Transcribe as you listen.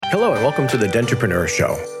Hello and welcome to the Dentrepreneur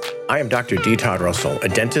Show. I am Dr. D. Todd Russell, a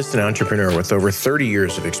dentist and entrepreneur with over 30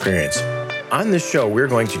 years of experience. On this show, we're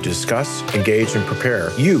going to discuss, engage, and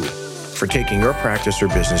prepare you for taking your practice or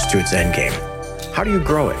business to its end game. How do you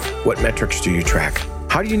grow it? What metrics do you track?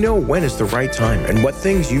 How do you know when is the right time and what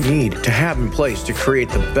things you need to have in place to create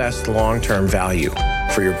the best long-term value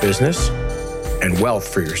for your business and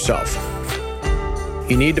wealth for yourself?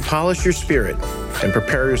 You need to polish your spirit and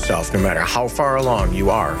prepare yourself no matter how far along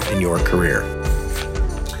you are in your career.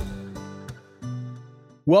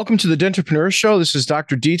 Welcome to the Dentrepreneur Show. This is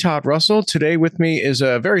Dr. D. Todd Russell. Today with me is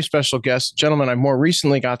a very special guest, gentleman I more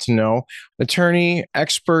recently got to know, attorney,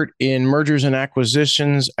 expert in mergers and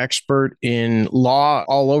acquisitions, expert in law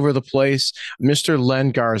all over the place, Mr.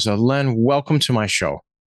 Len Garza. Len, welcome to my show.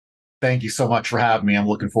 Thank you so much for having me. I'm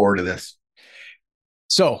looking forward to this.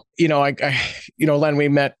 So, Len, we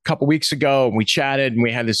met a couple weeks ago and we chatted and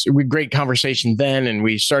we had this great conversation then. And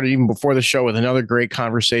we started even before the show with another great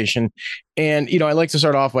conversation. And, I like to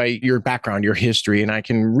start off by your background, your history, and I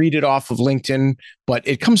can read it off of LinkedIn, but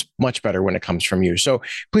it comes much better when it comes from you. So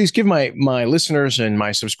please give my listeners and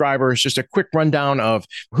my subscribers just a quick rundown of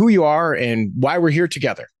who you are and why we're here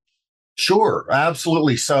together. Sure,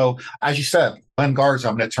 absolutely. So as you said, Len Garza,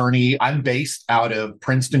 I'm an attorney. I'm based out of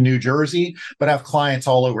Princeton, New Jersey, but I have clients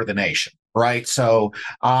all over the nation, right? So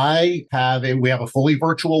we have a fully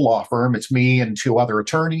virtual law firm. It's me and two other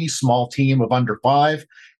attorneys, small team of under 5.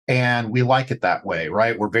 And we like it that way,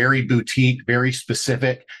 right? We're very boutique, very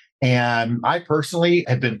specific. And I personally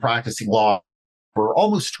have been practicing law for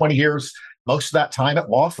almost 20 years. Most of that time at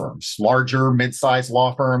law firms, larger, mid-sized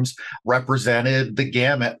law firms, represented the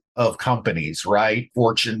gamut of companies, right?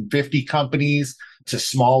 Fortune 50 companies to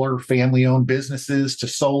smaller family-owned businesses to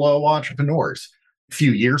solo entrepreneurs. A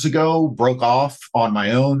few years ago, broke off on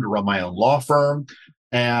my own to run my own law firm.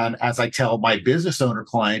 And as I tell my business owner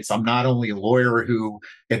clients, I'm not only a lawyer who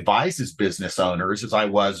advises business owners as I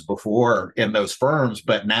was before in those firms,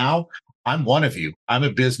 but now I'm one of you. I'm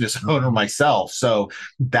a business owner myself. So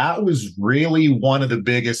that was really one of the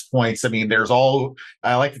biggest points. I mean,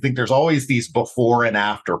 I like to think there's always these before and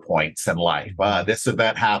after points in life. This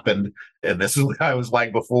event happened and this is what I was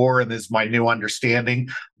like before. And this is my new understanding.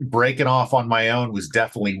 Breaking off on my own was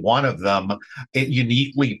definitely one of them. It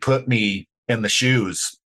uniquely put me in the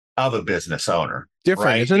shoes of a business owner. Different,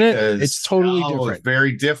 right? Isn't it? It's totally different.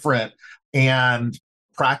 Very different. And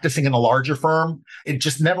practicing in a larger firm, it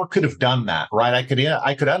just never could have done that, right?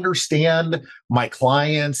 I could understand my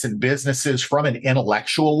clients and businesses from an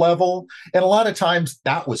intellectual level. And a lot of times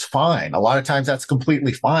that was fine. A lot of times that's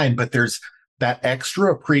completely fine, but there's that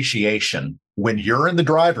extra appreciation when you're in the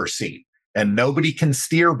driver's seat and nobody can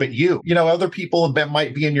steer but you. Other people that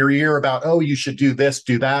might be in your ear about, oh, you should do this,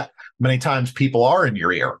 do that. Many times people are in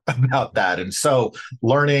your ear about that. And so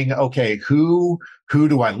learning, okay, who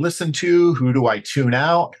do I listen to? Who do I tune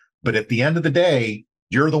out? But at the end of the day,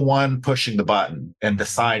 you're the one pushing the button and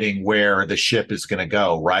deciding where the ship is going to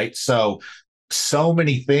go, right? So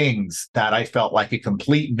many things that I felt like a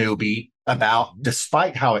complete newbie about,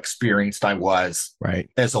 despite how experienced I was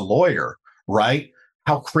as a lawyer, right?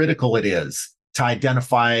 How critical it is to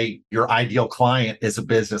identify your ideal client as a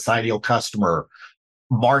business, ideal customer,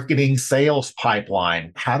 marketing, sales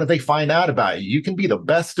pipeline. How do they find out about you? You can be the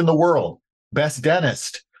best in the world, best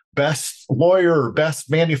dentist, best lawyer,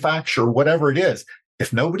 best manufacturer, whatever it is.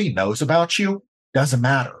 If nobody knows about you, doesn't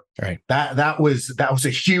matter. Right. That was a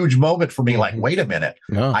huge moment for me. Like, wait a minute,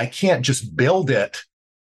 I can't just build it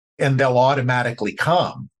and they'll automatically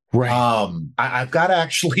come. Right. I've got to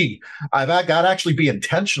actually be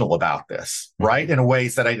intentional about this, right? In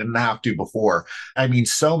ways that I didn't have to before. I mean,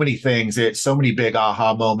 so many things, so many big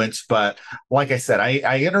aha moments. But like I said,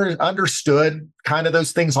 I understood kind of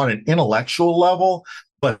those things on an intellectual level,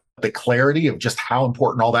 but the clarity of just how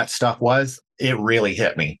important all that stuff was, it really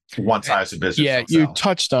hit me once I was a business. Yeah, you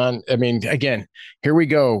touched on, again, here we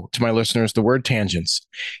go to my listeners, the word tangents.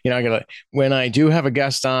 When I do have a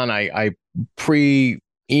guest on, I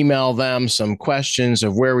email them some questions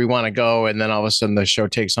of where we want to go. And then all of a sudden the show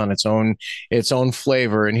takes on its own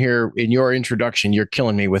flavor. And here in your introduction, you're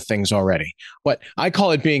killing me with things already. But I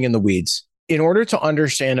call it being in the weeds. In order to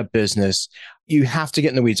understand a business, you have to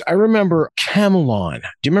get in the weeds. I remember Camelon.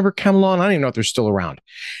 Do you remember Camelon? I don't even know if they're still around.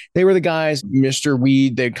 They were the guys, Mr.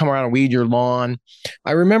 Weed. They'd come around and weed your lawn.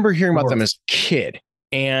 I remember hearing about them as a kid.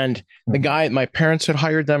 And the guy, my parents had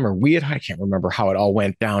hired them, or I can't remember how it all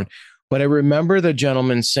went down. But I remember the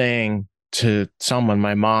gentleman saying to someone,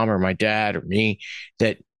 my mom or my dad or me,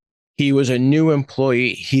 that he was a new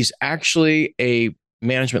employee. He's actually a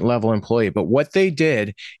management level employee. But what they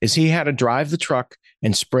did is he had to drive the truck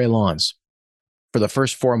and spray lawns. for the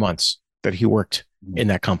first 4 months that he worked in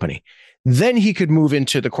that company. Then he could move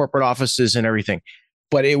into the corporate offices and everything.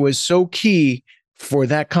 But it was so key for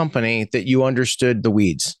that company that you understood the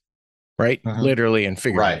weeds, right? Literally and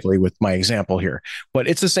figuratively with my example here. But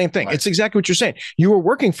it's the same thing. It's exactly what you're saying. You were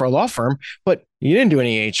working for a law firm, but you didn't do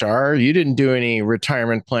any HR. You didn't do any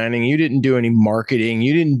retirement planning. You didn't do any marketing.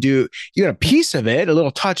 You got a piece of it, a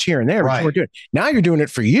little touch here and there, but you weren't doing it. Now you're doing it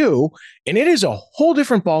for you. And it is a whole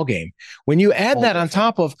different ballgame. When you add that on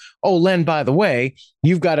top of, oh, Len, by the way,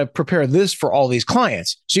 you've got to prepare this for all these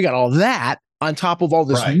clients. So you got all that on top of all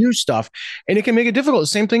this new stuff, and it can make it difficult.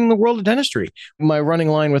 Same thing in the world of dentistry. My running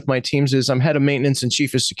line with my teams is I'm head of maintenance and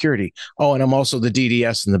chief of security. Oh, and I'm also the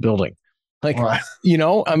DDS in the building. Like,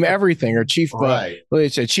 I'm everything, or chief,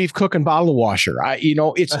 it's a chief cook and bottle washer.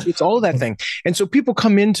 It's all of that thing. And so people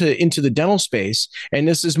come into the dental space, and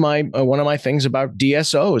this is my one of my things about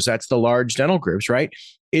DSOs. That's the large dental groups, right?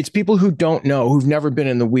 It's people who don't know, who've never been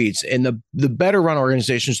in the weeds. And the better run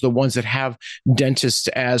organizations are the ones that have dentists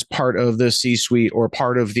as part of the C-suite or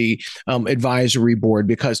part of the advisory board,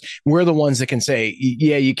 because we're the ones that can say,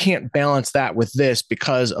 yeah, you can't balance that with this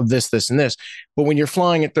because of this, this, and this. But when you're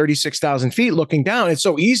flying at 36,000 feet looking down, it's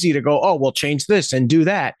so easy to go, oh, well, change this and do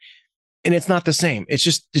that. And it's not the same. It's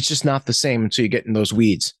just not the same until you get in those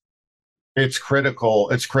weeds. It's critical.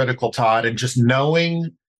 It's critical, Todd. And just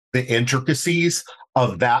knowing the intricacies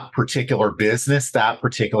of that particular business, that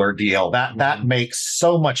particular deal, that makes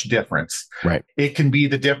so much difference. Right. It can be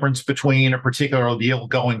the difference between a particular deal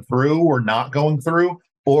going through or not going through,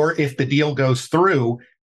 or if the deal goes through,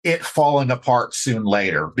 it falling apart soon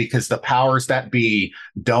later, because the powers that be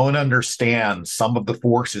don't understand some of the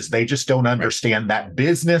forces. They just don't understand that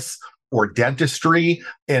business or dentistry,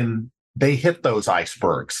 and they hit those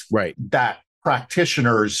icebergs that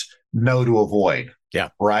practitioners know to avoid. Yeah.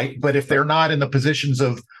 Right. But if they're not in the positions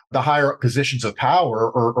of the higher up positions of power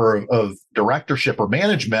or of directorship or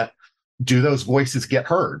management, do those voices get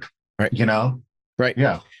heard? Right. Right.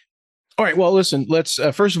 Yeah. All right. Well, listen, let's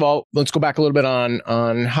first of all, let's go back a little bit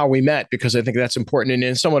on how we met, because I think that's important,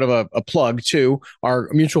 and somewhat of a plug too. Our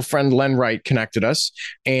mutual friend Len Wright connected us,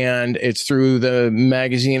 and it's through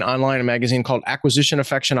the online magazine called Acquisition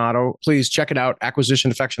Affectionato. Please check it out,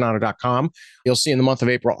 acquisitionaffectionato.com. You'll see in the month of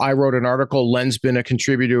April, I wrote an article. Len's been a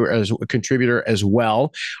contributor as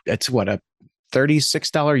well. It's what, a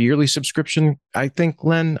 $36 yearly subscription, I think,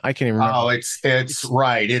 Len. I can't even remember. Oh, it's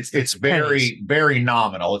right. It's very, very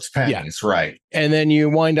nominal. It's pennies, right? And then you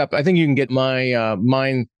wind up, I think you can get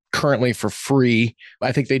mine currently for free.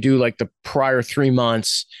 I think they do like the prior 3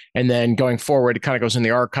 months, and then going forward, it kind of goes in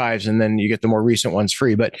the archives, and then you get the more recent ones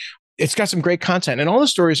free. But it's got some great content, and all the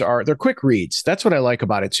stories they're quick reads. That's what I like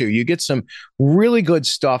about it too. You get some really good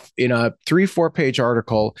stuff in a 3-4 page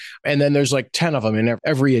article, and then there's like 10 of them in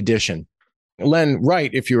every edition. Len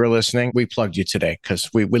Wright, if you were listening, we plugged you today because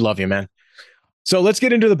we love you, man. So let's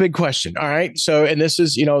get into the big question. All right. So, and this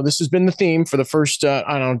has been the theme for the first,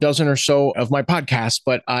 dozen or so of my podcast,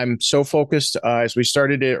 but I'm so focused as we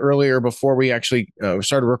started it earlier before we actually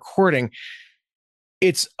started recording.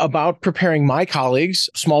 It's about preparing my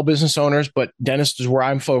colleagues, small business owners, but dentists is where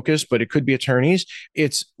I'm focused, but it could be attorneys.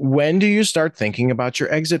 It's, when do you start thinking about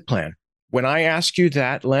your exit plan? When I ask you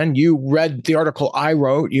that, Len, you read the article I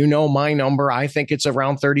wrote, my number. I think it's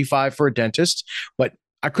around 35 for a dentist, but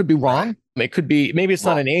I could be wrong. It could be, maybe it's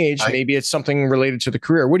not an age, maybe it's something related to the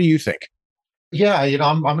career. What do you think? Yeah,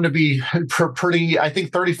 I'm going to be pretty, I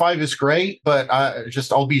think 35 is great, but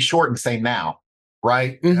I'll be short and say now,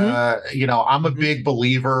 right? I'm a big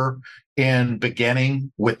believer in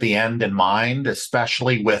beginning with the end in mind,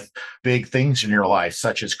 especially with big things in your life,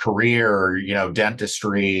 such as career,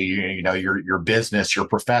 dentistry, your business, your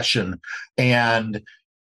profession, and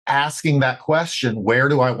asking that question, where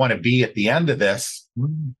do I want to be at the end of this?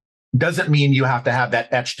 Doesn't mean you have to have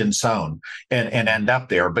that etched in stone and end up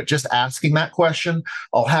there, but just asking that question,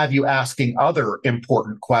 I'll have you asking other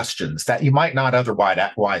important questions that you might not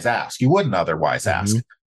otherwise ask. You wouldn't otherwise ask.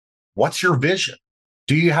 What's your vision?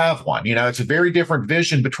 Do you have one? It's a very different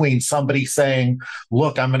vision between somebody saying,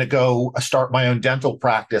 look, I'm going to go start my own dental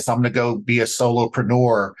practice. I'm going to go be a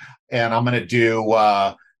solopreneur, and I'm going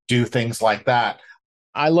to do things like that.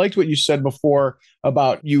 I liked what you said before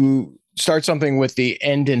about you start something with the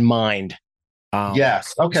end in mind.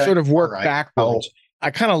 Yes. Okay. Sort of work backwards. I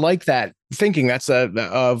kind of like that thinking. That's of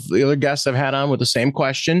the other guests I've had on with the same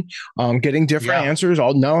question, getting different answers.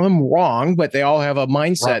 None of them wrong, but they all have a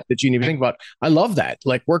mindset that you need to think about. I love that.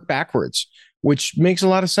 Like, work backwards, which makes a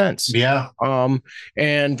lot of sense. Yeah.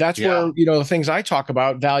 And that's where, the things I talk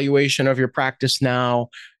about, valuation of your practice now,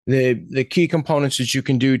 the key components that you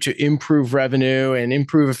can do to improve revenue and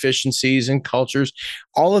improve efficiencies and cultures.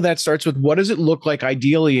 All of that starts with what does it look like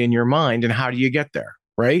ideally in your mind and how do you get there,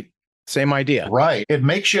 right? Same idea. Right. It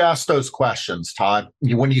makes you ask those questions, Todd.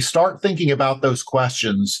 When you start thinking about those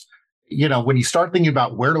questions, when you start thinking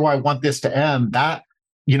about where do I want this to end, that,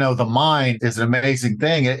 the mind is an amazing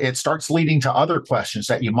thing. It starts leading to other questions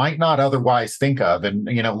that you might not otherwise think of. And,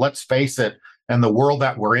 let's face it, in the world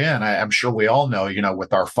that we're in, I'm sure we all know,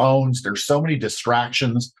 with our phones, there's so many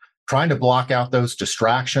distractions. Trying to block out those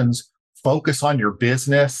distractions, focus on your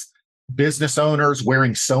business owners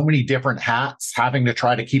wearing so many different hats, having to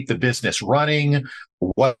try to keep the business running,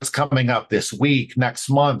 what's coming up this week, next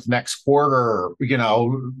month, next quarter,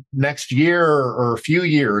 next year or a few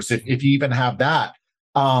years, if you even have that.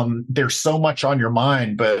 There's so much on your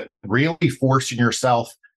mind, but really forcing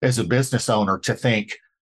yourself as a business owner to think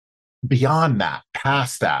beyond that,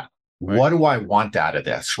 past that. Right. What do I want out of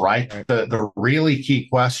this? Right. The really key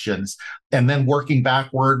questions, and then working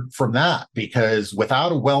backward from that, because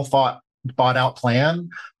without a thought out plan,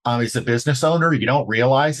 as a business owner, you don't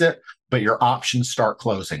realize it, but your options start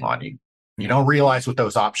closing on you. You don't realize what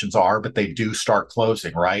those options are, but they do start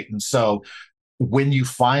closing. Right. And so when you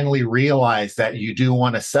finally realize that you do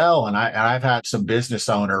want to sell, and I've had some business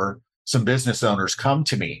owners come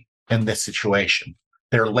to me in this situation.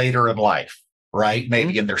 They're later in life, right?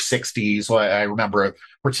 Maybe in their 60s. I remember a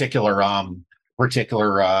particular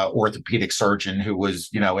orthopedic surgeon who was,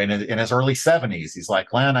 in his early 70s. He's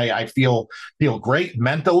like, Len, I feel great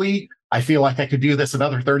mentally. I feel like I could do this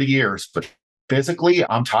another 30 years, but physically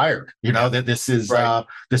I'm tired. That this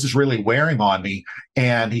is really wearing on me.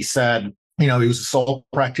 And he said, he was a sole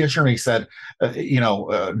practitioner. He said,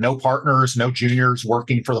 no partners, no juniors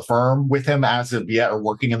working for the firm with him as of yet, or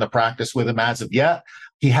working in the practice with him as of yet.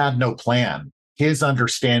 He had no plan. His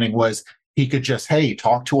understanding was he could just,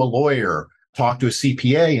 talk to a lawyer, talk to a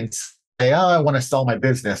CPA and say, I want to sell my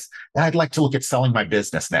business. And I'd like to look at selling my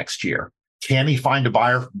business next year. Can he find a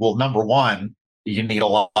buyer? Well, number one, you need a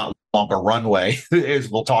lot longer runway, as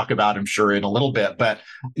we'll talk about, I'm sure, in a little bit. But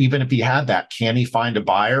even if he had that, can he find a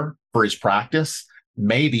buyer for his practice?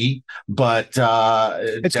 Maybe, but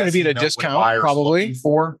it's going to be at a discount, probably.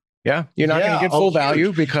 Yeah, you're not going to get full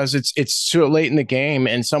value because it's too late in the game,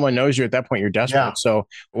 and someone knows you at that point. You're desperate, so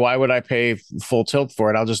why would I pay full tilt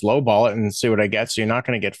for it? I'll just lowball it and see what I get. So you're not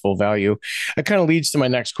going to get full value. That kind of leads to my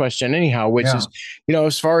next question, anyhow, which is,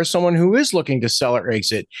 as far as someone who is looking to sell or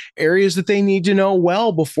exit, areas that they need to know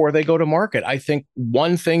well before they go to market. I think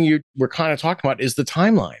one thing you were kind of talking about is the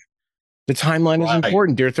timeline. The timeline is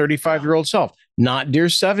important, dear 35-year-old self, not dear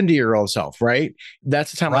 70-year-old self, right?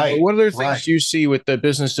 That's the timeline. Right. What other things do you see with the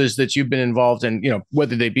businesses that you've been involved in,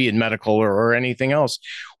 whether they be in medical or anything else?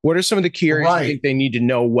 What are some of the key areas you think they need to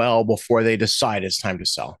know well before they decide it's time to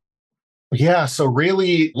sell? Yeah. So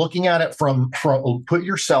really looking at it from put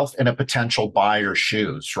yourself in a potential buyer's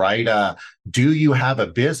shoes, right? Do you have a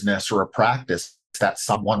business or a practice that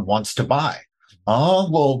someone wants to buy? Oh,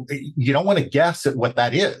 well, you don't want to guess at what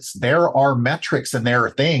that is. There are metrics and there are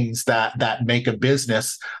things that make a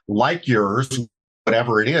business like yours,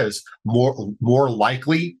 whatever it is, more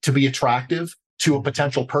likely to be attractive to a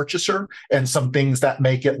potential purchaser, and some things that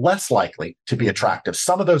make it less likely to be attractive.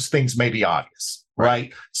 Some of those things may be obvious,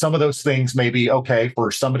 right? Some of those things may be, okay, for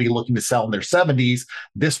somebody looking to sell in their 70s,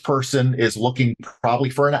 this person is looking probably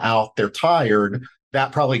for an out. They're tired.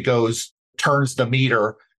 That probably turns the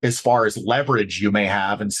meter as far as leverage you may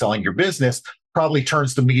have in selling your business, probably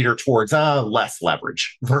turns the meter towards less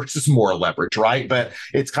leverage versus more leverage, right? But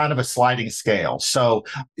it's kind of a sliding scale. So,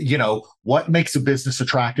 what makes a business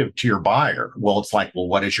attractive to your buyer? Well, it's like, well,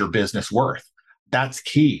 what is your business worth? That's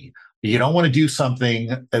key. You don't want to do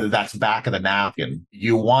something that's back of the napkin.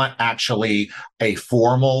 You want actually a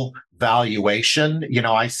formal valuation.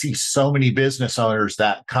 I see so many business owners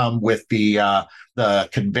that come with the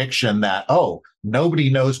conviction that, nobody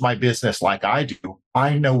knows my business like I do.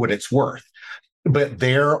 I know what it's worth. But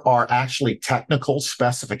there are actually technical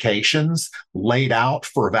specifications laid out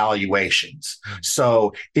for valuations.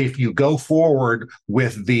 So if you go forward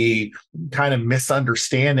with the kind of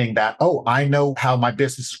misunderstanding that, I know how my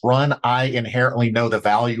business is run, I inherently know the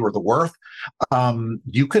value or the worth,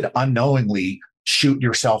 you could unknowingly shoot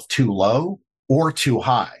yourself too low or too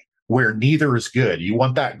high, where neither is good. You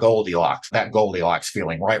want that Goldilocks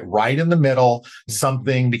feeling, right? Right in the middle,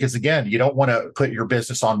 something, because again, you don't want to put your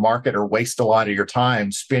business on market or waste a lot of your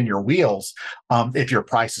time, spin your wheels, if your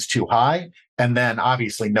price is too high. And then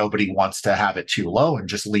obviously nobody wants to have it too low and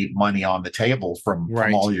just leave money on the table from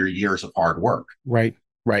all your years of hard work. Right.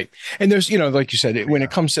 Right. And there's, like you said, when it Yeah.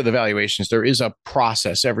 comes to the valuations, there is a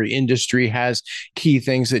process. Every industry has key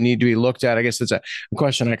things that need to be looked at. I guess that's a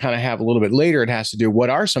question I kind of have a little bit later. It has to do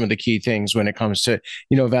what are some of the key things when it comes to,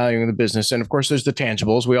 valuing the business. And of course, there's the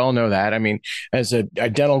tangibles. We all know that. I mean, as a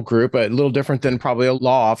dental group, a little different than probably a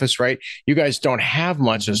law office, right? You guys don't have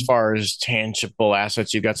much as Mhm. far as tangible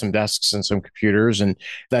assets. You've got some desks and some computers, and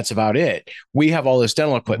that's about it. We have all this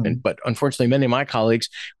dental equipment, Mhm. but unfortunately, many of my colleagues,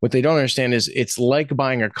 what they don't understand is it's like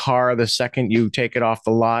buying a car. The second you take it off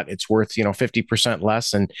the lot, it's worth, 50%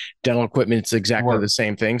 less. And dental equipment, it's exactly the Sure.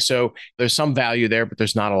 same thing. So there's some value there, but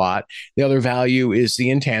there's not a lot. The other value is the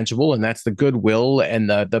intangible, and that's the goodwill and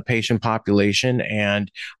the patient population.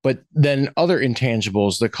 But then other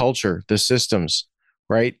intangibles, the culture, the systems,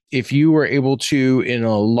 right? If you were able to, in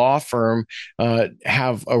a law firm,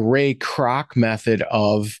 have a Ray Kroc method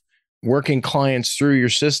of working clients through your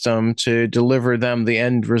system to deliver them the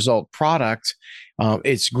end result product,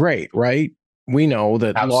 it's great, right? We know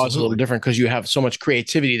that law is a little Absolutely. different because you have so much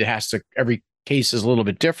creativity that has to, every case is a little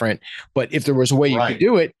bit different. But if there was a way you could Right.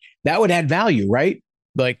 do it, that would add value, right?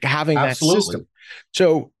 Like having that system. Absolutely.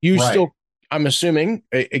 So you Right. still, I'm assuming,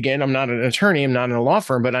 again, I'm not an attorney, I'm not in a law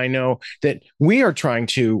firm, but I know that we are trying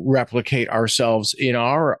to replicate ourselves in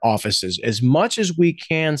our offices as much as we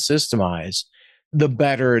can systemize, the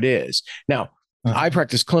better it is. Now, I Mhm.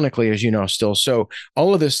 practice clinically, as you know, still. So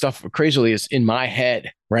all of this stuff crazily is in my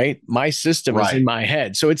head, right? My system is in Right. my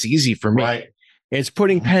head. So it's easy for me. Right. It's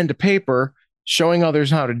putting Mhm. pen to paper, showing others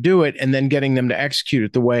how to do it, and then getting them to execute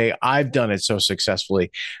it the way I've done it so successfully.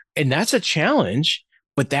 And that's a challenge,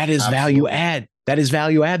 but that is value Absolutely. add. That is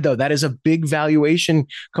value add, though. That is a big valuation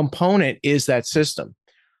component, is that system.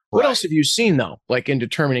 What else Right. have you seen, though, like in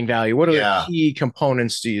determining value? What other Yeah. key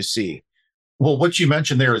components do you see? Well, what you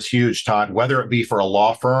mentioned there is huge, Todd, whether it be for a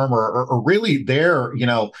law firm or really there,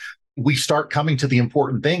 we start coming to the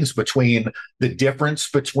important things between the difference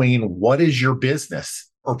between what is your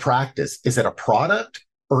business or practice. Is it a product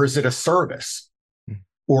or is it a service?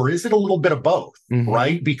 Or is it a little bit of both? Mm-hmm.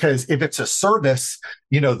 Right. Because if it's a service,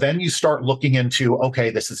 then you start looking into,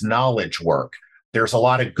 okay, this is knowledge work. There's a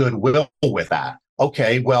lot of goodwill with that.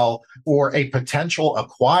 Okay. Well, for a potential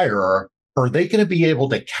acquirer, are they going to be able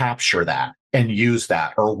to capture that and use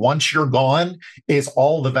that? Or once you're gone, is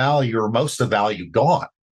all the value or most of the value gone?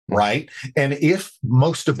 Right. And if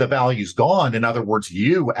most of the value's gone, in other words,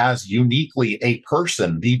 you as uniquely a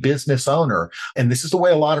person, the business owner, and this is the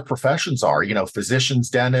way a lot of professions are, physicians,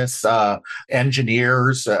 dentists,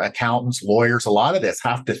 engineers, accountants, lawyers, a lot of this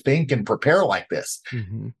have to think and prepare like this.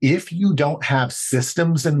 Mm-hmm. If you don't have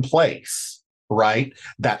systems in place, right,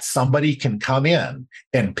 that somebody can come in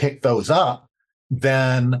and pick those up,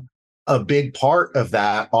 then a big part of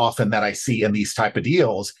that often that I see in these type of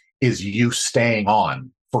deals is you staying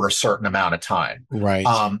on for a certain amount of time, Right.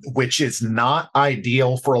 which is not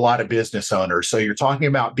ideal for a lot of business owners. So you're talking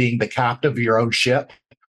about being the captain of your own ship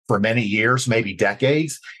for many years, maybe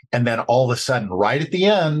decades. And then all of a sudden, right at the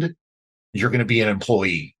end, you're going to be an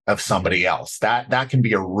employee of somebody else. That can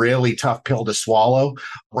be a really tough pill to swallow,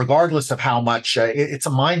 regardless of how much it's a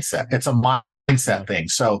mindset. It's a mindset thing.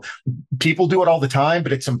 So people do it all the time,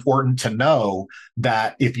 but it's important to know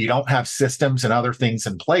that if you don't have systems and other things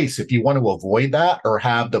in place, if you want to avoid that or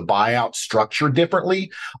have the buyout structured differently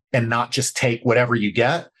and not just take whatever you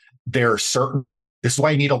get, there are certain this is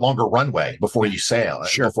why you need a longer runway before Yeah. you sell.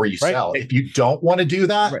 Sure. Before you Right. sell. If you don't want to do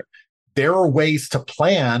that, Right. there are ways to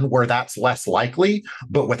plan where that's less likely,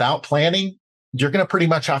 but without planning, you're going to pretty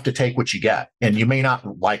much have to take what you get, and you may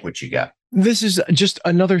not like what you get. This is just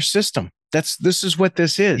another system. This is what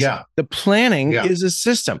this is. Yeah. The planning Yeah. is a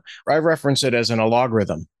system. I reference it as an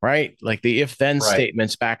algorithm, right? Like the if then Right.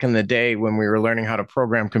 statements back in the day when we were learning how to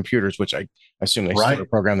program computers, which I assume they still Right. are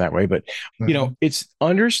programmed that way. But Mhm. it's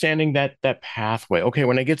understanding that pathway. Okay,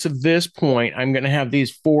 when I get to this point, I'm going to have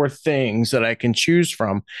these four things that I can choose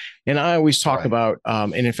from. And I always talk Right. about,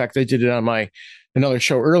 and in fact, I did it on my another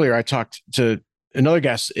show earlier. I talked to another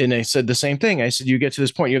guest and I said the same thing. I said, you get to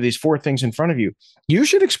this point, you have these four things in front of you. You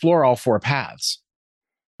should explore all four paths,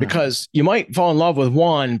 Mhm. because you might fall in love with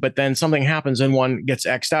one, but then something happens and one gets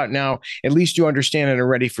X'd out. Now, at least you understand and are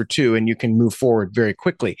ready for two, and you can move forward very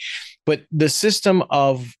quickly. But the system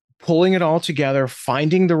of pulling it all together,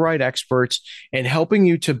 finding the right experts, and helping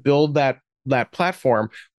you to build that platform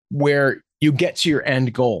where you get to your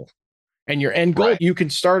end goal. And your end goal, Right. you can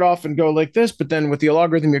start off and go like this, but then with the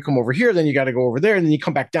algorithm, you come over here, then you got to go over there, and then you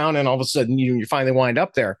come back down, and all of a sudden you finally wind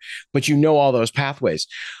up there. But you know all those pathways.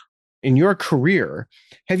 In your career,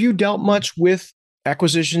 have you dealt much with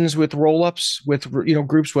acquisitions with roll-ups with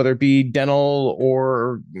groups, whether it be dental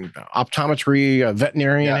or optometry,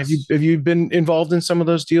 veterinarian? Yes, Have you been involved in some of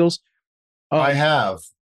those deals? I Um, have.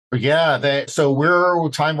 Yeah, so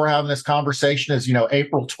time we're having this conversation is,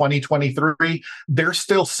 April 2023. There's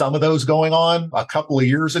still some of those going on. A couple of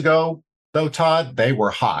years ago, though, Todd, they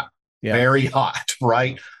were hot, yeah. very hot,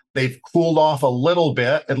 right? They've cooled off a little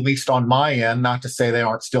bit, at least on my end, not to say they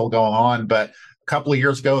aren't still going on, but a couple of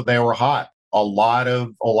years ago, they were hot. A lot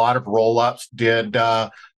of roll-ups did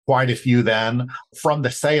quite a few then from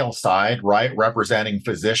the sales side, right? Representing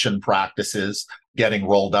physician practices getting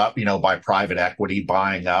rolled up, by private equity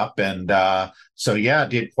buying up. And so, yeah,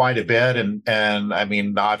 did quite a bit. And I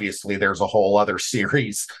mean, obviously, there's a whole other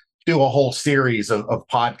series, do a whole series of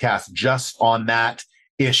podcasts just on that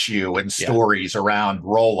issue and Yeah. stories around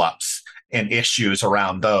roll ups and issues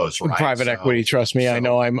around those, right? Private equity, trust me, I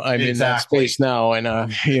know I'm in that Exactly. space now, and I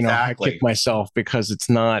kick Exactly. myself because it's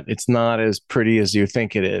not as pretty as you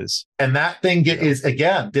think it is. And that thing is,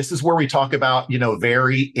 again, this is where we talk about,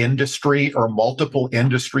 very industry or multiple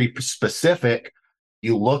industry specific.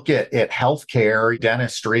 You look at healthcare,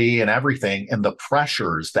 dentistry, and everything, and the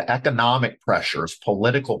pressures, the economic pressures,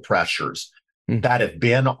 political pressures Mm. that have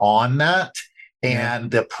been on that. Yeah.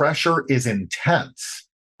 And the pressure is intense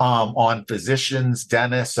on physicians,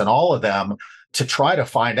 dentists, and all of them to try to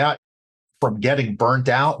find out from getting burnt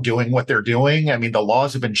out doing what they're doing. I mean, the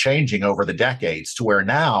laws have been changing over the decades to where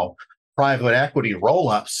now private equity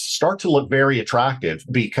roll-ups start to look very attractive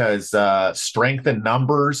because strength in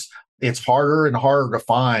numbers, it's harder and harder to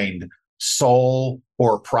find sole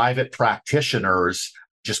or private practitioners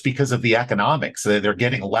just because of the economics. They're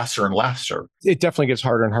getting lesser and lesser. It definitely gets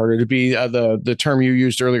harder and harder to be the term you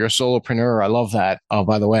used earlier, solopreneur. I love that. Oh,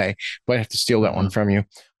 by the way, but I have to steal that one from you.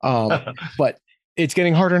 But it's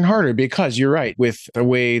getting harder and harder because you're right, with the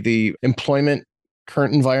way the employment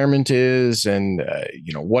current environment is, and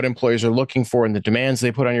what employers are looking for and the demands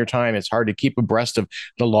they put on your time. It's hard to keep abreast of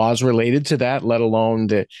the laws related to that, let alone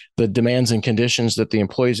the demands and conditions that the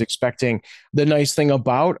employee is expecting. The nice thing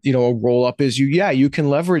about a roll up is you can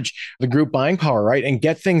leverage the group buying power, right, and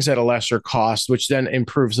get things at a lesser cost, which then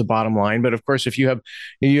improves the bottom line. But of course, if you have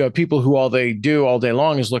people who all they do all day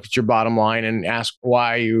long is look at your bottom line and ask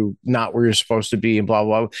why you not where you're supposed to be and blah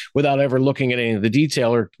blah, without ever looking at any of the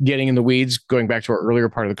detail or getting in the weeds, going back to our earlier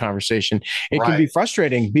part of the conversation, it can be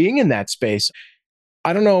frustrating being in that space.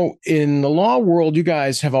 I don't know, in the law world, you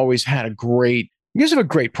guys have always had you guys have a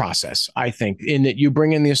great process, I think, in that you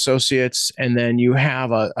bring in the associates and then you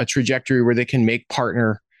have a trajectory where they can make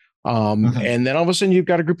partner. And then all of a sudden you've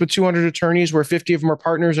got a group of 200 attorneys where 50 of them are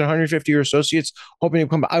partners and 150 are associates hoping to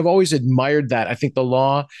come back. I've always admired that. I think the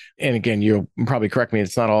law, and again, you'll probably correct me,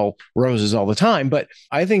 it's not all roses all the time, but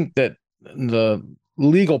I think that the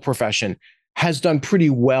legal profession has done pretty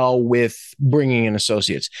well with bringing in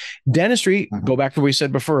associates. Dentistry, go back to what we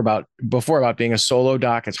said before about being a solo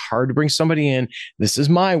doc. It's hard to bring somebody in. This is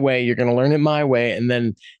my way. You're going to learn it my way. And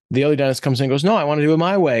then the other dentist comes in and goes, no, I want to do it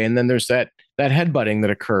my way. And then there's that headbutting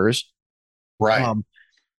that occurs. Right.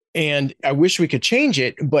 And I wish we could change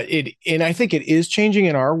it, and I think it is changing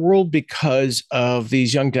in our world because of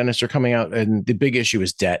these young dentists are coming out, and the big issue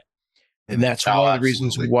is debt. And that's one of the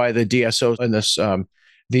reasons why the DSO and this,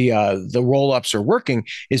 the roll-ups are working,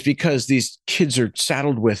 is because these kids are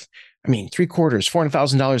saddled with,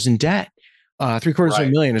 $750,000 in debt.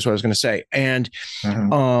 $750,000 is what I was going to say. And,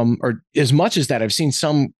 or as much as that, I've seen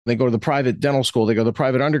some, they go to the private dental school, they go to the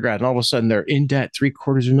private undergrad, and all of a sudden they're in debt,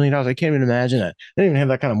 $750,000. I can't even imagine that. They didn't even have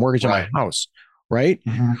that kind of mortgage on my house. Right.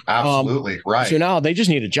 Absolutely. Right. So now they just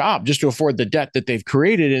need a job just to afford the debt that they've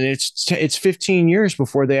created. And it's 15 years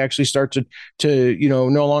before they actually start to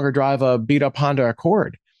no longer drive a beat up Honda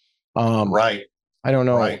Accord. Right. I don't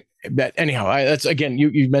know. Right. But anyhow, that's, again,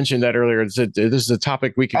 you mentioned that earlier. This is a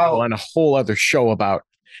topic we could go on a whole other show about.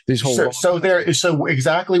 These whole so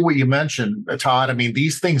exactly what you mentioned, Todd. I mean,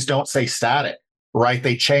 these things don't stay static, right?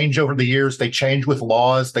 They change over the years. They change with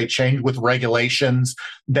laws. They change with regulations.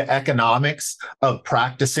 The economics of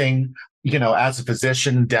practicing, as a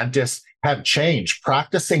physician, dentist have changed.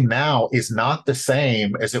 Practicing now is not the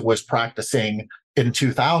same as it was practicing in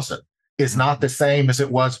 2000. Is not the same as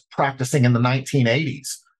it was practicing in the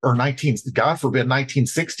 1980s. Or God forbid,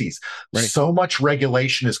 1960s. Right. So much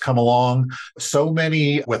regulation has come along. So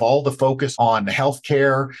many, with all the focus on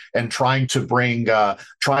healthcare and trying to make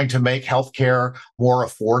healthcare more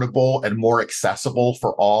affordable and more accessible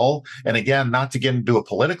for all. And again, not to get into a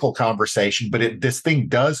political conversation, but this thing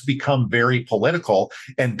does become very political,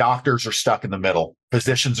 and doctors are stuck in the middle.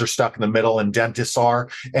 Physicians are stuck in the middle, and dentists are.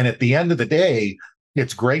 And at the end of the day,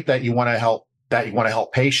 it's great that you want to help that you want to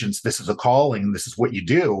help patients. This is a calling. This is what you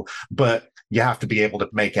do. But you have to be able to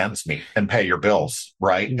make ends meet and pay your bills,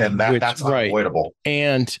 right? And that's Right. unavoidable.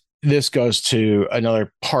 And this goes to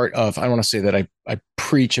another part of, I don't want to say that I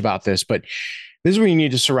preach about this, but this is where you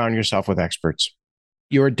need to surround yourself with experts.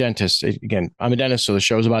 You're a dentist. Again, I'm a dentist, so the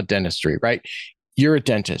show's about dentistry, right? You're a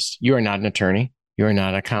dentist. You are not an attorney. You are not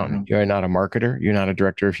an accountant. You are not a marketer. You're not a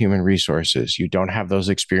director of human resources. You don't have those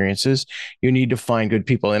experiences. You need to find good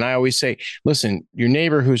people. And I always say, listen, your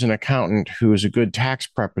neighbor who's an accountant, who is a good tax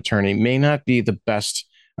prep attorney, may not be the best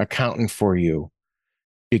accountant for you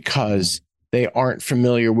because they aren't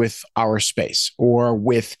familiar with our space or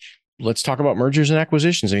with, let's talk about mergers and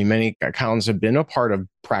acquisitions. I mean, many accountants have been a part of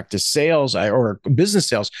practice sales or business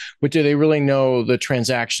sales, but do they really know the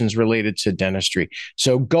transactions related to dentistry?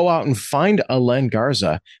 So go out and find a Len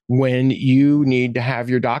Garza when you need to have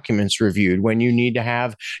your documents reviewed, when you need to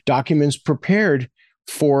have documents prepared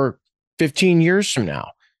for 15 years from now.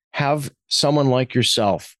 Have someone like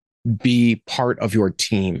yourself be part of your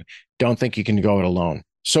team. Don't think you can go it alone.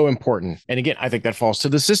 So important. And again, I think that falls to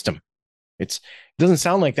the system. It doesn't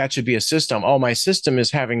sound like that should be a system. Oh, my system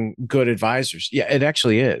is having good advisors. Yeah, it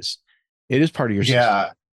actually is. It is part of your system.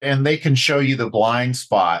 Yeah. And they can show you the blind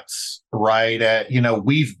spots, right?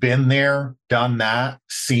 We've been there, done that,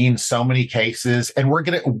 seen so many cases, and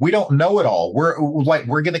we don't know it all. We're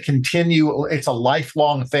going to continue. It's a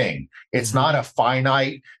lifelong thing. It's not a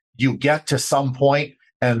finite, you get to some point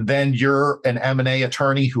and then you're an M&A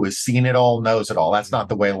attorney who has seen it all, knows it all. That's not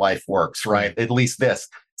the way life works, right? At least this.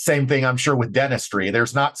 Same thing, I'm sure, with dentistry.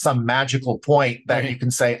 There's not some magical point that you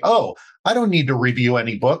can say, oh, I don't need to review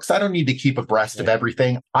any books. I don't need to keep abreast of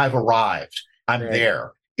everything. I've arrived. I'm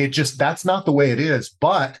there. That's not the way it is.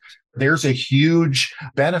 But there's a huge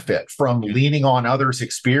benefit from leaning on others'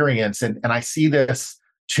 experience. And I see this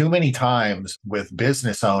too many times with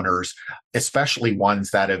business owners, especially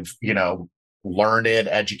ones that have, learned it,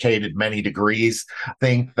 educated many degrees,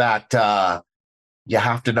 think that you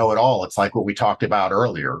have to know it all. It's like what we talked about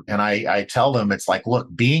earlier. And I tell them, it's like, look,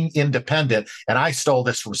 being independent, and I stole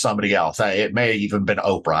this from somebody else. It may have even been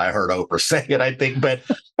Oprah. I heard Oprah say it, I think. But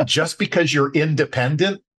just because you're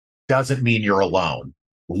independent doesn't mean you're alone.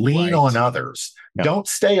 Lean on others. Yep. Don't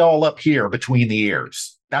stay all up here between the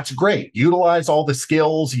ears. That's great. Utilize all the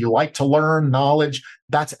skills you like to learn, knowledge.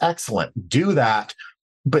 That's excellent. Do that.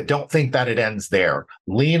 But don't think that it ends there.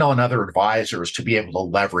 Lean on other advisors to be able to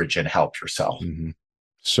leverage and help yourself.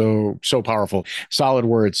 So powerful. Solid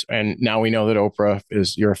words. And now we know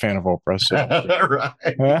that you're a fan of Oprah. So.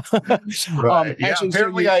 Right. Actually,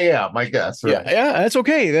 apparently I am, I guess. Right. Yeah, that's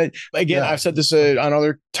okay. I've said this on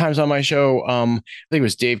other times on my show. I think it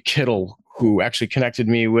was Dave Kittle who actually connected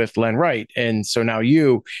me with Len Wright. And so now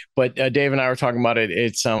but Dave and I were talking about it.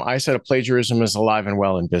 It's, I said a plagiarism is alive and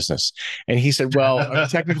well in business. And he said, well,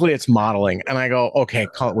 technically it's modeling. And I go, okay,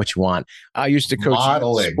 call it what you want. I used to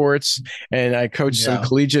coach sports and I coached some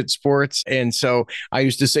collegiate sports. And so I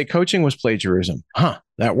used to say coaching was plagiarism.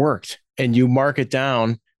 That worked. And you mark it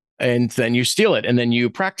down and then you steal it and then you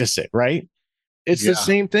practice it, right? It's the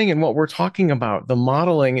same thing in what we're talking about. The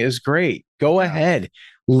modeling is great. Go ahead.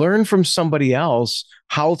 Learn from somebody else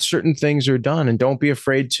how certain things are done and don't be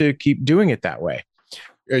afraid to keep doing it that way.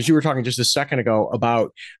 As you were talking just a second ago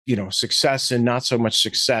about, success and not so much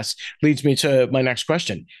success leads me to my next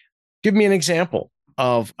question. Give me an example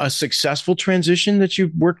of a successful transition that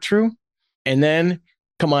you've worked through. And then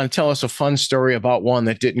come on, tell us a fun story about one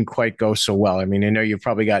that didn't quite go so well. I mean, I know you've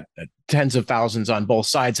probably got tens of thousands on both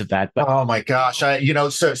sides of that. But oh my gosh,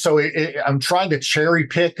 I'm trying to cherry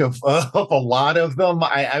pick of a lot of them.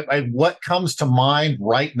 What comes to mind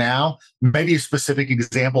right now? Maybe a specific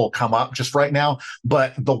example will come up just right now.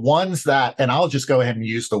 But the ones that, and I'll just go ahead and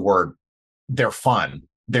use the word, they're fun.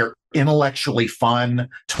 They're intellectually fun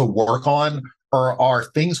to work on, or are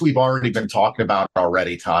things we've already been talking about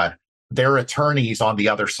already, Todd. There are attorneys on the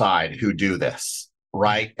other side who do this,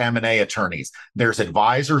 right? M&A attorneys. There's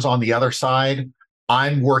advisors on the other side.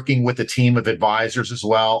 I'm working with a team of advisors as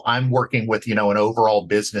well. I'm working with, an overall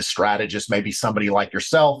business strategist, maybe somebody like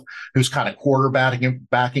yourself, who's kind of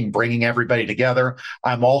quarterbacking, bringing everybody together.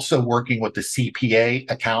 I'm also working with the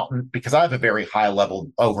CPA accountant because I have a very high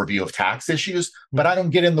level overview of tax issues, but I don't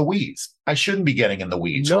get in the weeds. I shouldn't be getting in the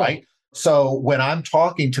weeds, right? So when I'm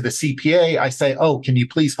talking to the CPA, I say, oh, can you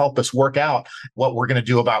please help us work out what we're going to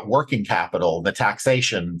do about working capital, the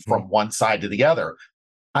taxation from one side to the other?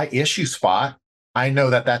 I issue spot. I know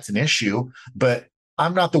that that's an issue, but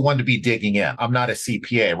I'm not the one to be digging in. I'm not a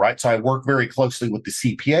CPA, right? So I work very closely with the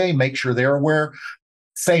CPA, make sure they're aware.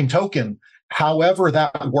 Same token, however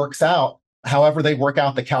that works out, however they work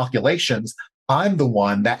out the calculations, I'm the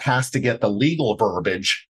one that has to get the legal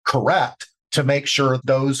verbiage correct to make sure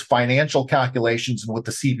those financial calculations and what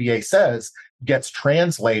the CPA says gets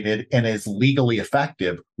translated and is legally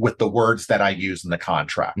effective with the words that I use in the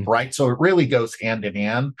contract, right? So it really goes hand in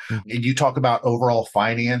hand. You talk about overall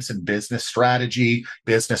finance and business strategy,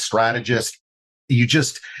 business strategist.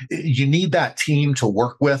 You need that team to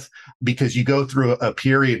work with, because you go through a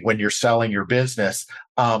period when you're selling your business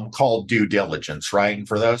called due diligence, right? And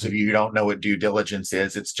for those of you who don't know what due diligence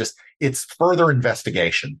is, it's further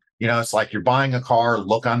investigation. It's like you're buying a car,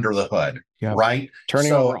 look under the hood, right?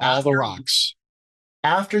 Turning over all the rocks.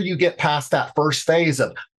 After you get past that first phase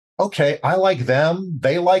of, okay, I like them,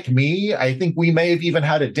 they like me, I think we may have even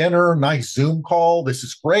had a dinner, nice Zoom call, this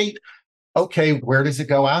is great. Okay, where does it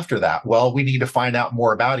go after that? Well, we need to find out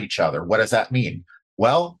more about each other. What does that mean?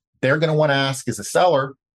 Well, they're going to want to ask, as a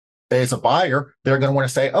seller, as a buyer, they're going to want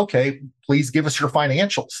to say, okay, please give us your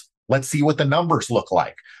financials. Let's see what the numbers look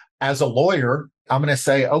like. As a lawyer, I'm going to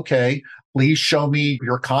say, okay, please show me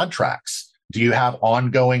your contracts. Do you have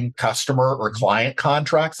ongoing customer or client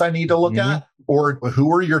contracts I need to look at? Or who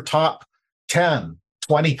are your top 10,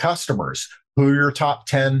 20 customers? Who are your top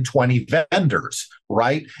 10, 20 vendors,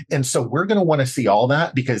 right? And so we're going to want to see all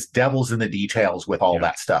that, because devil's in the details with all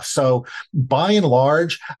that stuff. So by and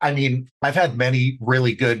large, I mean, I've had many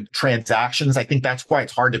really good transactions. I think that's why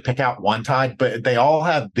it's hard to pick out one type, but they all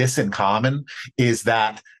have this in common, is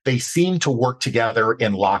that they seem to work together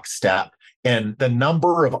in lockstep. And the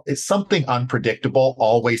number of something unpredictable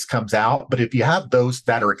always comes out. But if you have those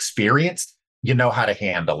that are experienced, you know how to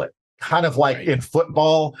handle it. Kind of like in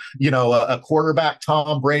football, a quarterback,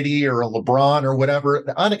 Tom Brady or a LeBron or whatever,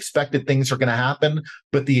 the unexpected things are going to happen,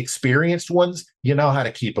 but the experienced ones, you know how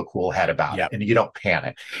to keep a cool head about it, and you don't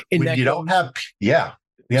panic. And when you don't have,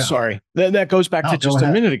 Sorry, that goes back to just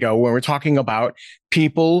a minute ago when we're talking about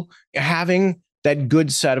people having that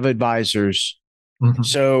good set of advisors.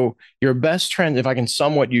 So your best trend, if I can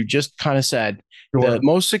sum what you just kind of said, the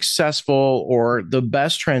most successful or the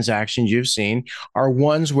best transactions you've seen are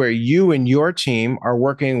ones where you and your team are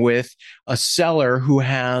working with a seller who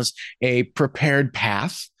has a prepared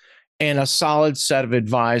path and a solid set of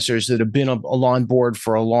advisors that have been on board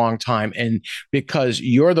for a long time. And because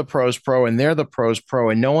you're the pros pro and they're the pros pro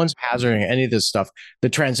and no one's hazarding any of this stuff, the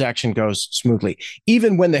transaction goes smoothly.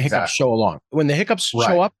 Even when the hiccups show along. When the hiccups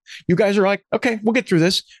show up, you guys are like, okay, we'll get through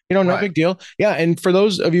this. No big deal. Yeah. And for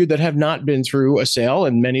those of you that have not been through a sale,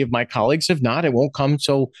 and many of my colleagues have not, it won't come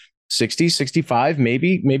till 60, 65,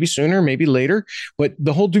 maybe sooner, maybe later. But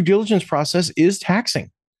the whole due diligence process is taxing.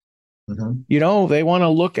 They want to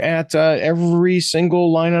look at every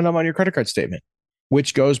single line item on your credit card statement,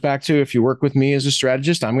 which goes back to, if you work with me as a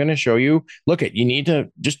strategist, I'm going to show you, you need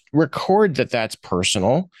to just record that that's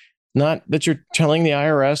personal, not that you're telling the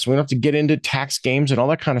IRS. We don't have to get into tax games and all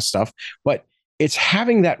that kind of stuff, but it's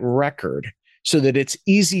having that record so that it's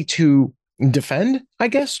easy to defend, I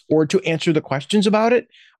guess, or to answer the questions about it.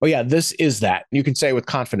 Oh yeah, this is that. You can say with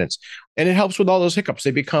confidence. And it helps with all those hiccups.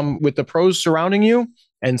 They become, with the pros surrounding you,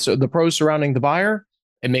 and so the pros surrounding the buyer,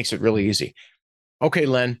 it makes it really easy. Okay,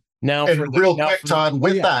 Len. Now, Todd,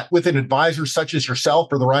 with an advisor such as yourself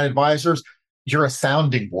or the right advisors, you're a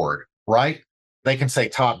sounding board, right? They can say,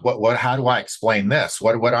 Todd, how do I explain this? Do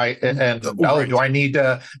I need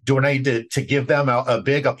to give them a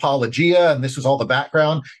big apologia? And this is all the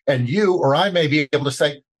background. And you or I may be able to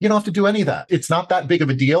say, you don't have to do any of that. It's not that big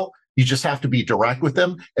of a deal. You just have to be direct with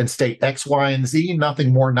them and state X, Y, and Z,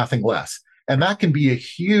 nothing more, nothing less. And that can be a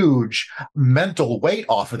huge mental weight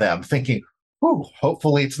off of them, thinking,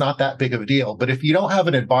 hopefully it's not that big of a deal. But if you don't have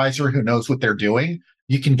an advisor who knows what they're doing,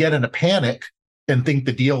 you can get in a panic and think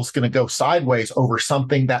the deal is going to go sideways over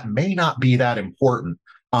something that may not be that important,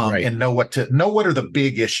 and know what are the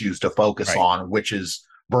big issues to focus on, which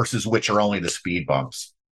are only the speed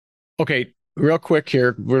bumps. Okay, real quick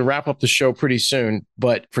here, we'll wrap up the show pretty soon,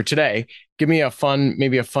 but for today, give me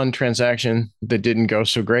maybe a fun transaction that didn't go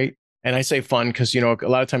so great. And I say fun because, a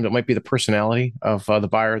lot of times it might be the personality of the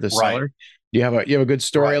buyer, the seller. Do you have a good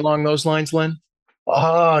story along those lines, Len?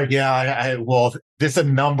 Oh, yeah. Well, there's a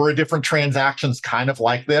number of different transactions kind of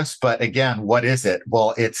like this. But again, what is it?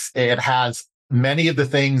 Well, it has many of the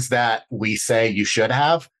things that we say you should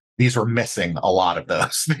have. These are missing a lot of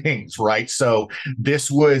those things, right? So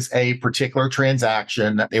this was a particular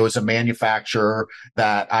transaction. It was a manufacturer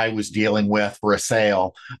that I was dealing with for a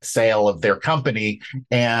sale of their company.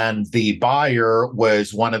 And the buyer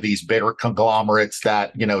was one of these bigger conglomerates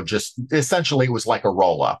that, just essentially was like a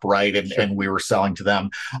roll up, right? And we were selling to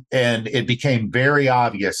them. And it became very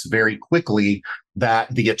obvious very quickly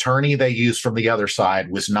that the attorney they used from the other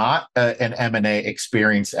side was not an M&A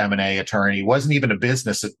experienced M&A attorney. He wasn't even a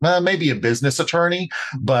business, maybe a business attorney,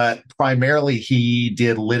 but primarily he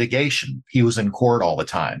did litigation. He was in court all the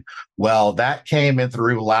time. Well, that came in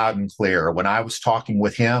through loud and clear. When I was talking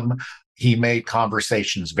with him, he made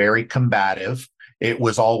conversations very combative. It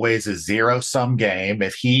was always a zero sum game.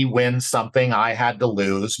 If he wins something, I had to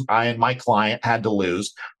lose. I and my client had to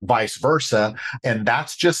lose, vice versa. And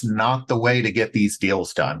that's just not the way to get these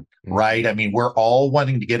deals done, right? I mean, we're all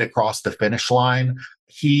wanting to get across the finish line.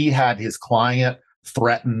 He had his client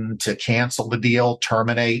threaten to cancel the deal,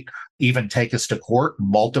 terminate, even take us to court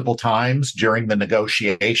multiple times during the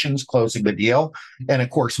negotiations, closing the deal. And of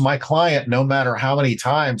course, my client, no matter how many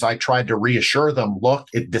times I tried to reassure them, look,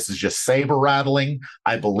 this is just saber rattling.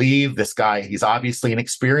 I believe this guy, he's obviously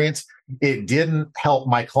inexperienced. It didn't help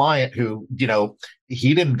my client who,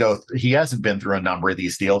 he hasn't been through a number of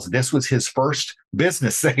these deals. This was his first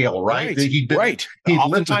business sale, right? Right.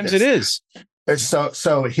 Oftentimes it is.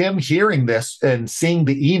 So him hearing this and seeing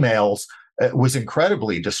the emails, it was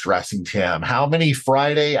incredibly distressing to him. How many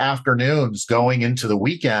Friday afternoons going into the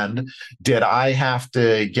weekend did I have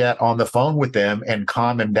to get on the phone with them and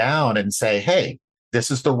calm him down and say, hey, this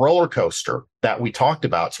is the roller coaster that we talked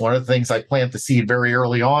about. It's one of the things I plant the seed very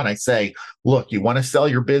early on. I say, look, you want to sell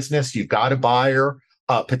your business. You've got a buyer,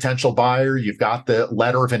 a potential buyer. You've got the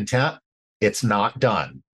letter of intent. It's not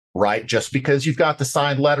done, right? Just because you've got the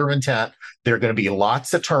signed letter of intent, there are going to be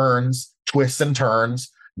lots of turns, twists and turns.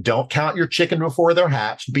 Don't count your chicken before they're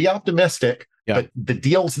hatched. Be optimistic, but the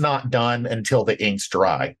deal's not done until the ink's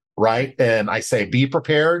dry, right? And I say, be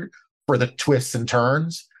prepared for the twists and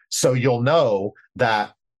turns. So you'll know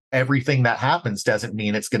that everything that happens doesn't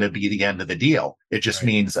mean it's going to be the end of the deal. It just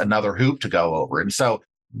means another hoop to go over. And so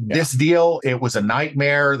this deal, it was a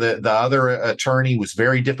nightmare. The other attorney was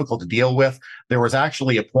very difficult to deal with. There was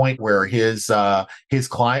actually a point where his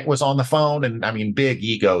client was on the phone, and I mean, big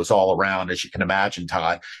egos all around, as you can imagine,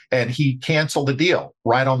 Todd. And he canceled the deal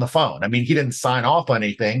right on the phone. I mean, he didn't sign off on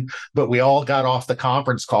anything, but we all got off the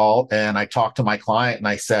conference call, and I talked to my client, and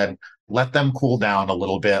I said, let them cool down a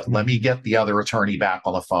little bit. Let me get the other attorney back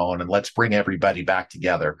on the phone, and let's bring everybody back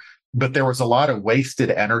together. But there was a lot of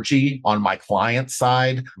wasted energy on my client's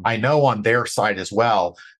side. I know on their side as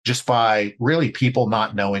well, just by really people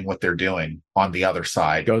not knowing what they're doing on the other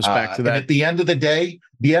side. Goes back to that. And at the end of the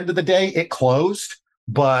day, it closed,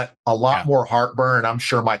 but a lot more heartburn. I'm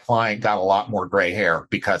sure my client got a lot more gray hair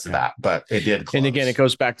because of that, but it did close. And again, it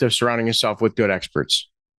goes back to surrounding yourself with good experts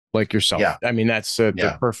like yourself. Yeah. I mean, that's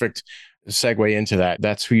the perfect segue into that.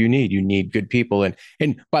 That's who you need. You need good people. And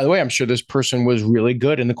by the way, I'm sure this person was really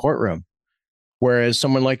good in the courtroom. Whereas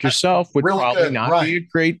someone like yourself would really probably not be a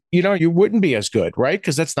great, you wouldn't be as good, right?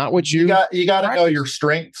 Because that's not what you got to know your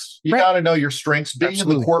strengths. You got to know your strengths. Being in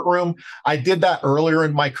the courtroom, I did that earlier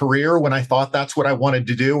in my career when I thought that's what I wanted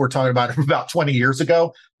to do. We're talking about 20 years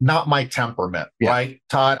ago. Not my temperament, right,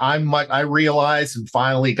 Todd? I realized and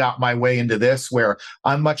finally got my way into this where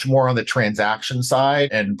I'm much more on the transaction side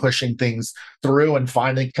and pushing things through and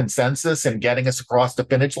finding consensus and getting us across the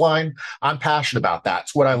finish line. I'm passionate about that.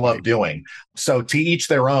 It's what I love doing. So to each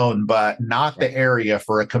their own, but not the area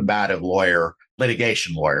for a combative lawyer,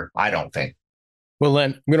 litigation lawyer, I don't think. Well,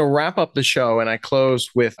 Len, I'm going to wrap up the show, and I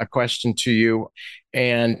close with a question to you.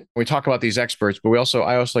 And we talk about these experts, but I also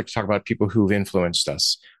like to talk about people who've influenced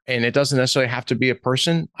us. And it doesn't necessarily have to be a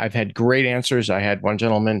person. I've had great answers. I had one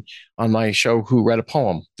gentleman on my show who read a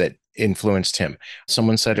poem that influenced him.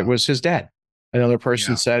 Someone said it was his dad. Another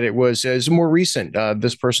person said it was more recent,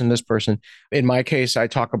 this person. In my case, I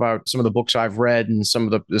talk about some of the books I've read and some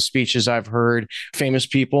of the speeches I've heard, famous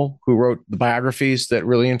people who wrote the biographies that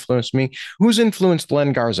really influenced me. Who's influenced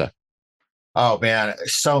Len Garza? Oh, man,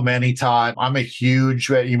 so many, Todd. I'm a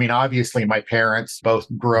huge, obviously my parents both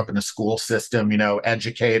grew up in the school system,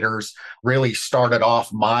 educators, really started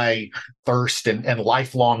off my thirst and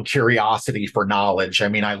lifelong curiosity for knowledge. I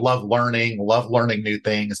mean, I love learning new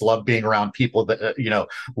things, love being around people that,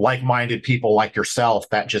 like-minded people like yourself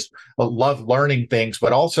that just love learning things,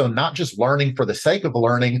 but also not just learning for the sake of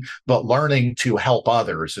learning, but learning to help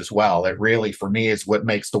others as well. It really, for me, is what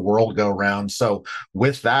makes the world go round. So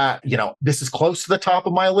with that, this is close to the top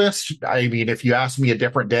of my list. I mean, if you ask me a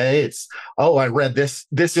different day, it's, I read this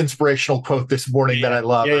inspirational quote this morning that I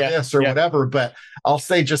love, or this or whatever. But I'll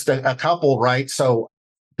say just a couple, right? So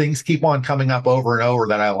things keep on coming up over and over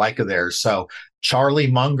that I like of theirs. So Charlie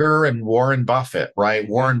Munger and Warren Buffett, right?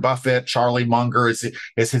 Warren Buffett, Charlie Munger is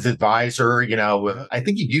his advisor. I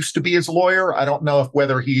think he used to be his lawyer. I don't know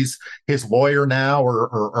whether he's his lawyer now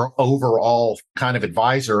or overall kind of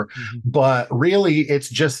advisor, but really it's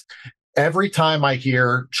just, every time I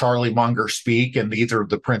hear Charlie Munger speak, and these are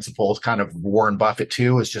the principles kind of Warren Buffett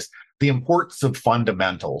too, is just the importance of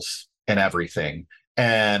fundamentals in everything.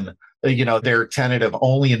 And, their tenet of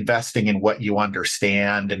only investing in what you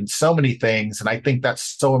understand and so many things. And I think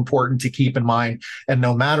that's so important to keep in mind. And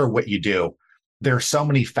no matter what you do, there are so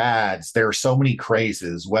many fads, there are so many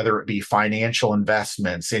crazes, whether it be financial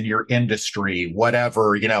investments in your industry,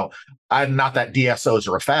 whatever, I'm not that DSOs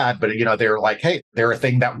are a fad, but they're like, hey, they're a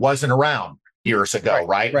thing that wasn't around years ago,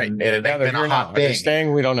 right? Right. And it ain't been a hot thing.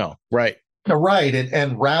 Staying, we don't know. Right. Right.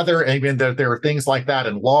 And rather, I mean, there are things like that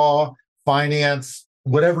in law, finance,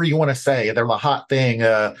 whatever you want to say. They're the hot thing,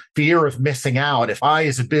 fear of missing out. If I,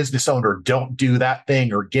 as a business owner, don't do that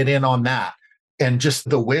thing or get in on that. And just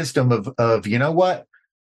the wisdom of, you know what?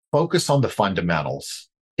 Focus on the fundamentals.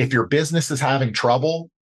 If your business is having trouble,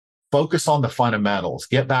 focus on the fundamentals.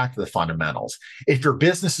 Get back to the fundamentals. If your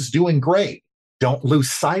business is doing great, don't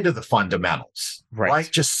lose sight of the fundamentals. Right?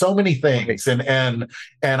 Just so many things. Right.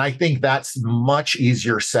 And I think that's much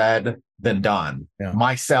easier said than done. Yeah.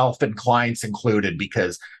 Myself and clients included,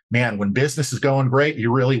 because man, when business is going great,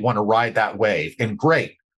 you really want to ride that wave. And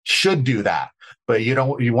great, should do that. But you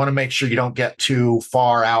want to make sure you don't get too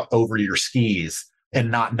far out over your skis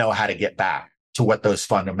and not know how to get back to what those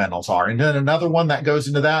fundamentals are. And then another one that goes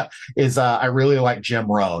into that is I really like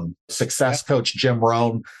Jim Rohn, success coach Jim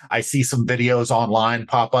Rohn. I see some videos online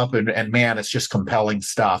pop up and man, it's just compelling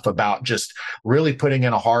stuff about just really putting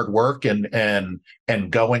in a hard work and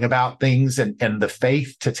going about things and the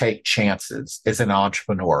faith to take chances as an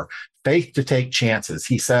entrepreneur, faith to take chances.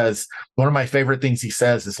 He says, one of my favorite things he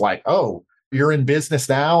says is like, oh, you're in business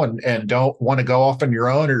now and don't want to go off on your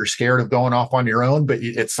own, or you're scared of going off on your own, but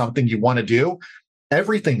it's something you want to do.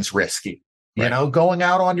 Everything's risky. Right. Going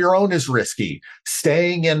out on your own is risky.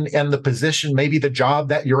 Staying in the position, maybe the job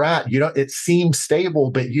that you're at, it seems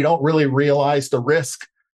stable, but you don't really realize the risk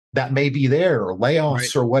that may be there, or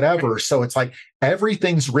layoffs or whatever. Right. So it's like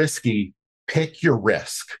everything's risky. Pick your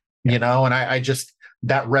risk, and I just,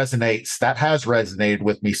 that has resonated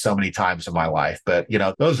with me so many times in my life. But,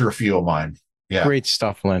 those are a few of mine. Yeah. Great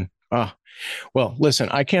stuff, Len. Well, listen,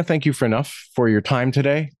 I can't thank you enough for your time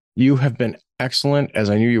today. You have been excellent, as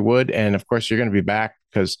I knew you would. And of course, you're going to be back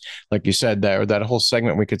because, like you said, that whole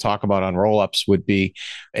segment we could talk about on roll-ups would be,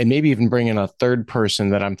 and maybe even bring in a third person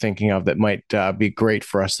that I'm thinking of that might be great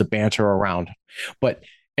for us to banter around. But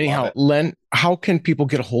anyhow, Len, how can people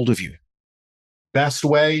get a hold of you? Best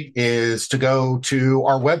way is to go to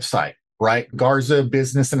our website, right? Garza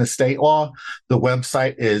Business and Estate Law. The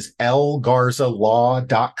website is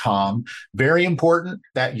lgarzalaw.com. Very important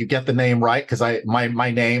that you get the name right, because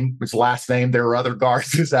my name is last name. There are other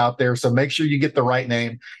Garzas out there, so make sure you get the right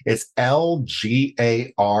name. It's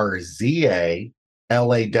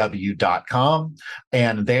lgarzalaw.com.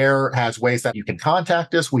 And there has ways that you can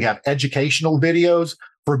contact us. We have educational videos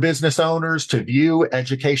for business owners to view,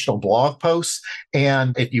 educational blog posts.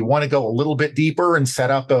 And if you want to go a little bit deeper and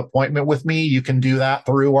set up an appointment with me, you can do that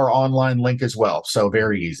through our online link as well. So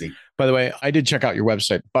very easy. By the way, I did check out your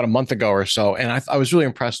website about a month ago or so, and I was really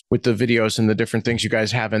impressed with the videos and the different things you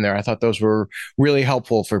guys have in there. I thought those were really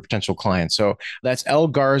helpful for potential clients. So that's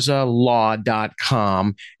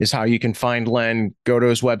lgarzalaw.com is how you can find Len, go to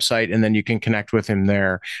his website, and then you can connect with him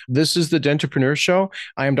there. This is the Dentrepreneur Show.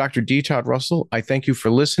 I am Dr. D. Todd Russell. I thank you for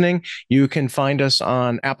listening. You can find us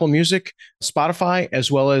on Apple Music, Spotify,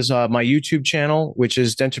 as well as my YouTube channel, which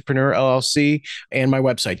is Dentrepreneur LLC, and my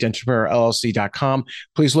website, dentrepreneurllc.com.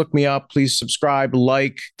 Please look me up. Please subscribe,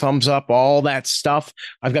 like, thumbs up, all that stuff.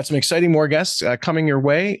 I've got some exciting more guests coming your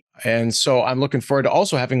way. And so I'm looking forward to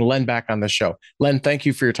also having Len back on the show. Len, thank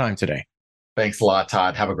you for your time today. Thanks a lot,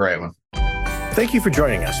 Todd. Have a great one. Thank you for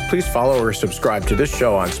joining us. Please follow or subscribe to this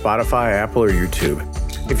show on Spotify, Apple, or YouTube.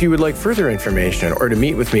 If you would like further information or to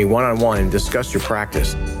meet with me one-on-one and discuss your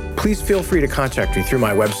practice, please feel free to contact me through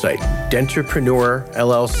my website,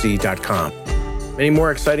 dentrepreneurllc.com. Many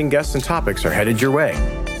more exciting guests and topics are headed your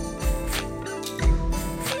way.